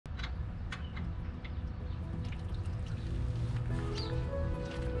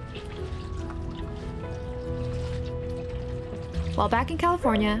While back in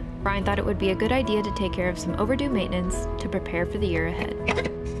California, Brian thought it would be a good idea to take care of some overdue maintenance to prepare for the year ahead.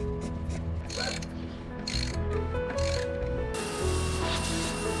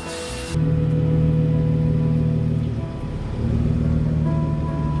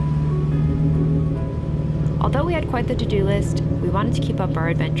 Although we had quite the to-do list, we wanted to keep up our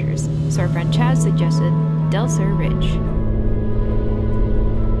adventures, so our friend Chaz suggested Del Sur Ridge.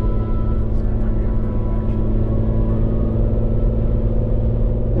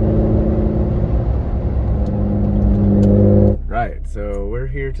 Right, so we're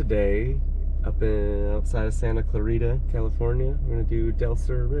here today outside of Santa Clarita, California. We're gonna do Del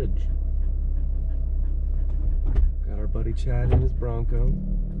Sur Ridge. Got our buddy Chad in his Bronco.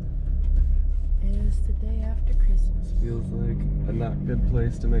 It is the day after Christmas. Feels like a not good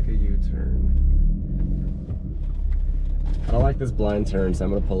place to make a U-turn. I don't like this blind turn, so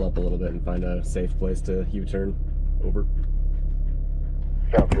I'm gonna pull up a little bit and find a safe place to U-turn. Over.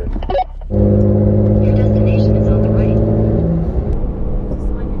 Sounds good. Your destination is on the right. Is this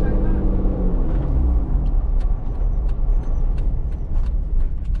the one you're talking about?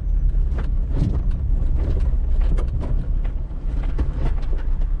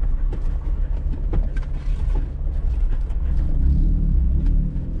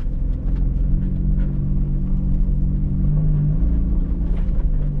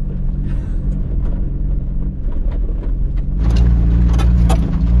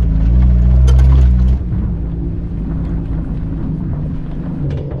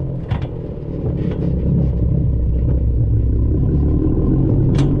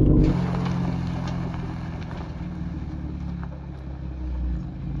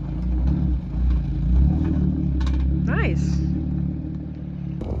 Nice.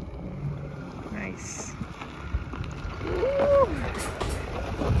 Nice.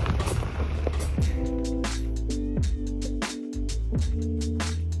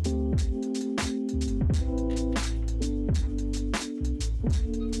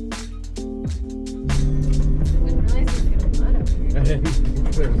 I didn't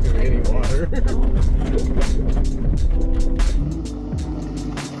think there was gonna be any water.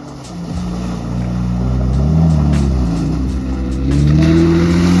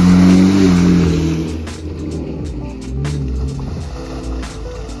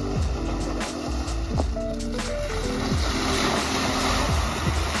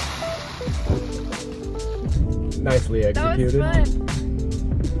 Nicely executed. That was fun.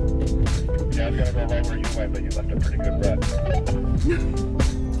 Yeah, I was gonna go lower you went, but you left a pretty good rut.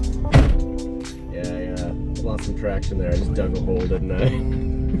 Yeah, I lost some traction there. I just dug a hole, didn't I?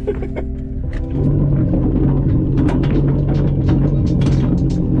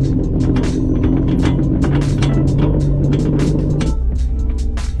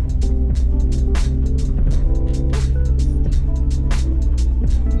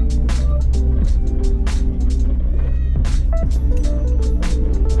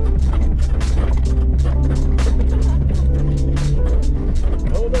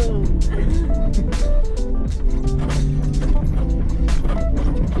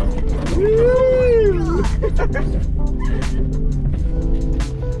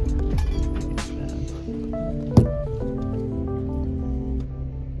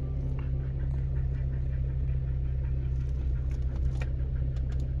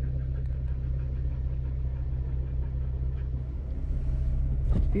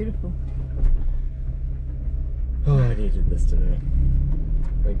 Beautiful. Oh, I needed this today.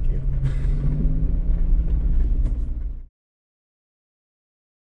 Thank you.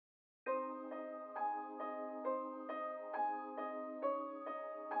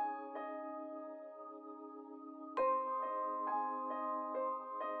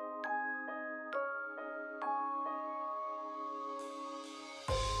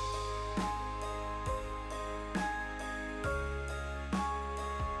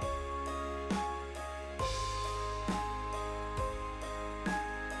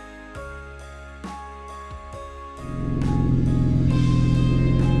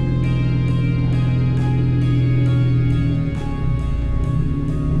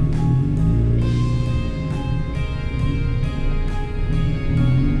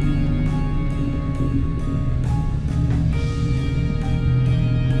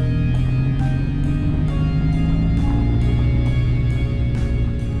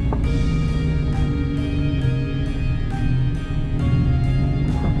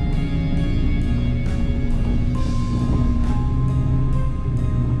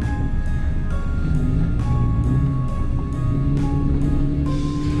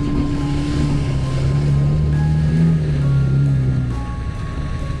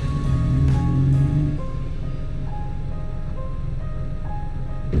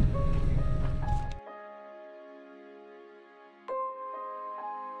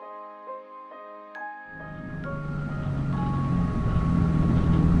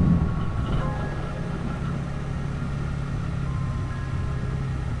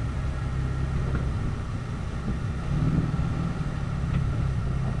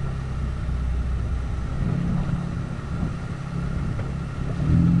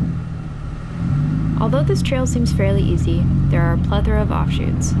 Although this trail seems fairly easy, there are a plethora of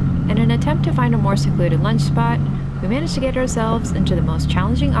offshoots. In an attempt to find a more secluded lunch spot, we managed to get ourselves into the most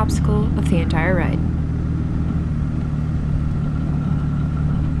challenging obstacle of the entire ride.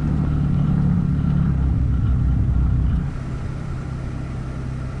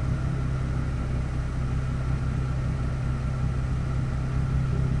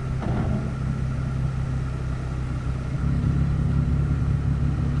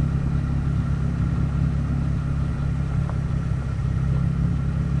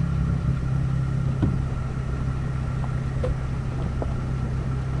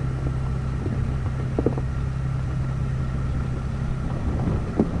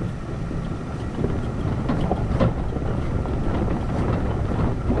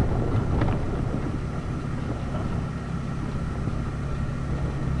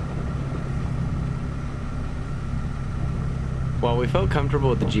 While we felt comfortable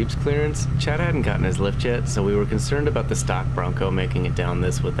with the Jeep's clearance, Chad hadn't gotten his lift yet, so we were concerned about the stock Bronco making it down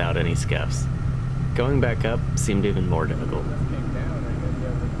this without any scuffs. Going back up seemed even more difficult.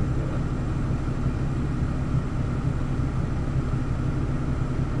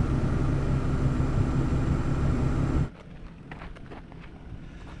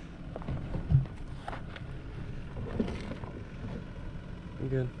 I'm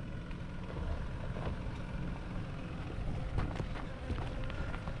good.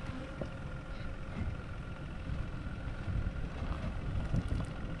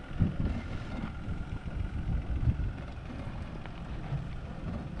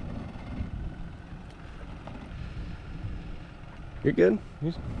 You're good?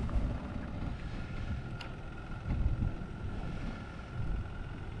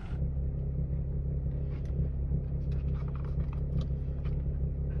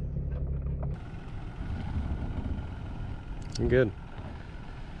 You're good.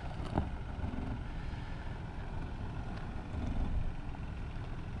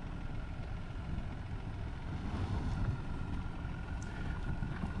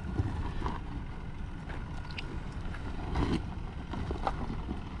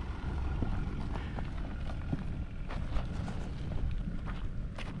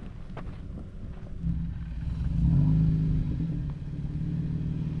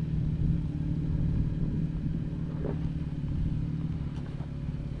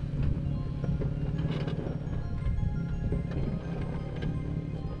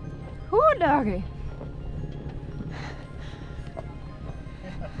 Ooh, doggy.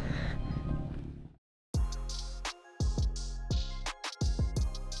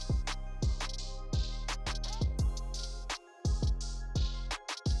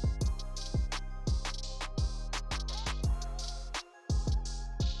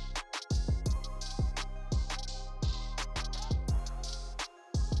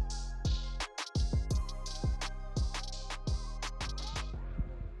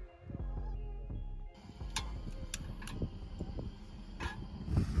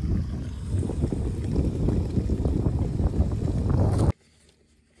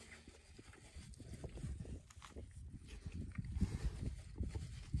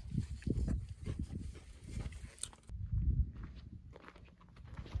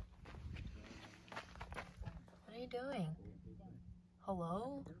 What are you doing?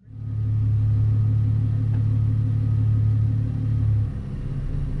 Hello?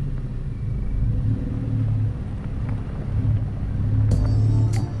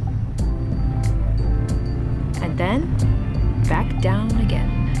 And then, back down again.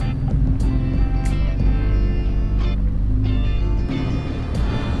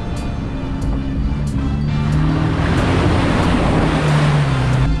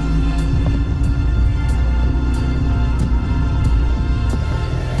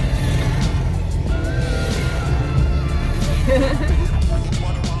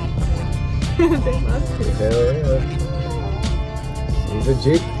 They must be. Hell yeah. He's a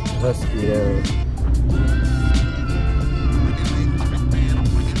Jeep Husky now.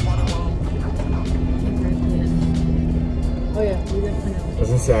 Oh yeah, we definitely know. I was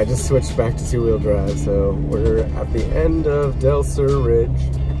gonna say, I just switched back to two-wheel drive, so we're at the end of Del Sur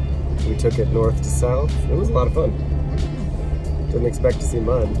Ridge. We took it north to south. It was a lot of fun. Didn't expect to see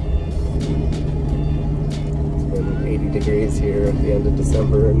mud. It's been 80 degrees here at the end of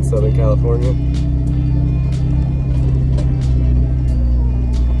December in Southern California.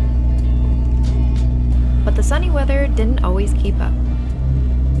 But the sunny weather didn't always keep up.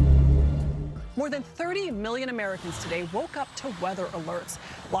 More than 30 million Americans today woke up to weather alerts.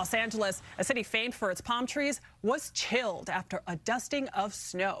 Los Angeles, a city famed for its palm trees, was chilled after a dusting of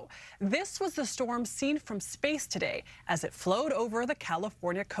snow. This was the storm seen from space today as it flowed over the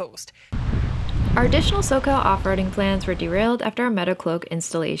California coast. Our additional SoCal off-roading plans were derailed after our Metacloak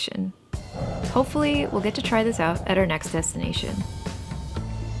installation. Hopefully, we'll get to try this out at our next destination.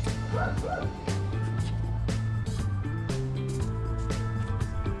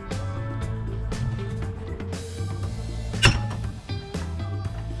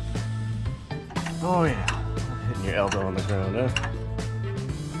 Oh yeah, hitting your elbow on the ground, huh?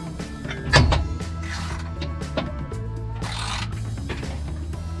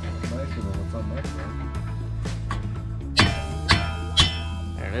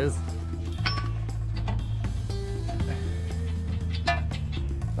 There it is.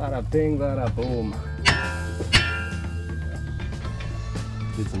 Bada bing, bada boom.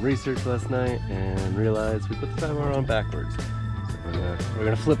 Did some research last night and realized we put the timer on backwards. So we're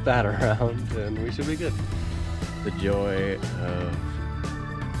gonna flip that around and we should be good. The joy of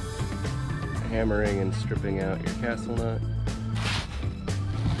hammering and stripping out your castle nut.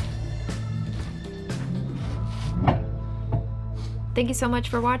 Thank you so much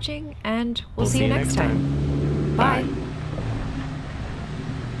for watching, and we'll see you next time. Bye.